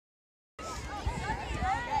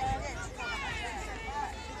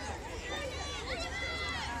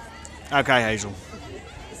Okay, Hazel.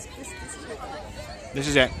 This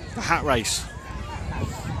is it. The hat race.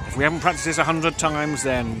 If we haven't practiced this 100 times,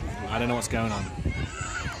 then I don't know what's going on.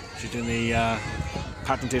 She's doing the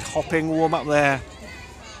patented hopping warm-up there.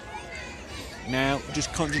 Now,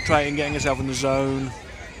 just concentrating, getting herself in the zone.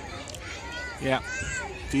 Yeah.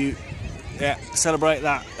 Celebrate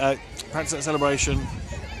that. Practice that celebration.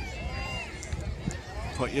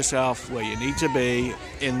 Put yourself where you need to be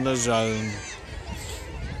in the zone.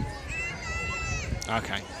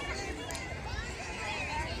 Okay.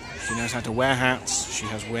 She knows how to wear hats. She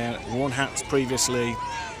has worn hats previously.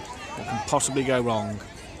 What can possibly go wrong?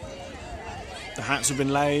 The hats have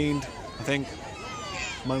been laid, I think,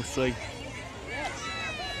 mostly.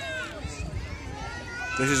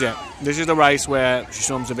 This is it. This is the race where she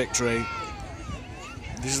storms a victory.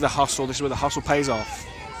 This is the hustle. This is where the hustle pays off.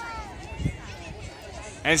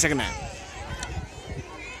 Any second now.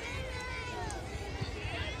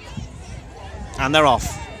 And they're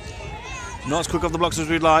off. Not as quick off the blocks as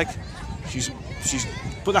we'd like. She's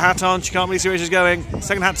put the hat on. She can't really see where she's going.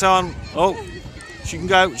 Second hat's on. Oh, she can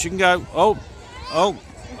go. She can go. Oh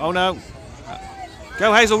no.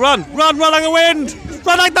 Go, Hazel, run like the wind.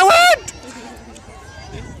 Run like the wind.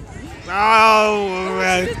 Oh,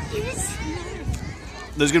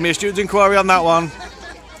 there's going to be a student's inquiry on that one.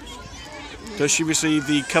 Does she receive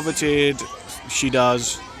the coveted? She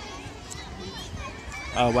does.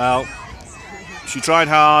 Oh well. She tried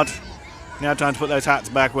hard. Now time to put those hats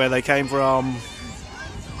back where they came from.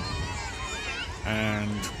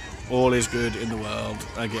 And all is good in the world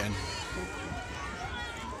again.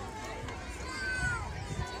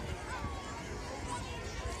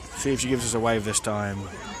 See if she gives us a wave this time.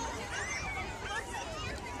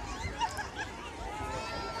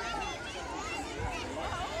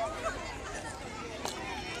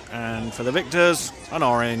 And for the victors, an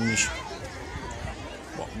orange.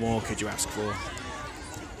 What more could you ask for?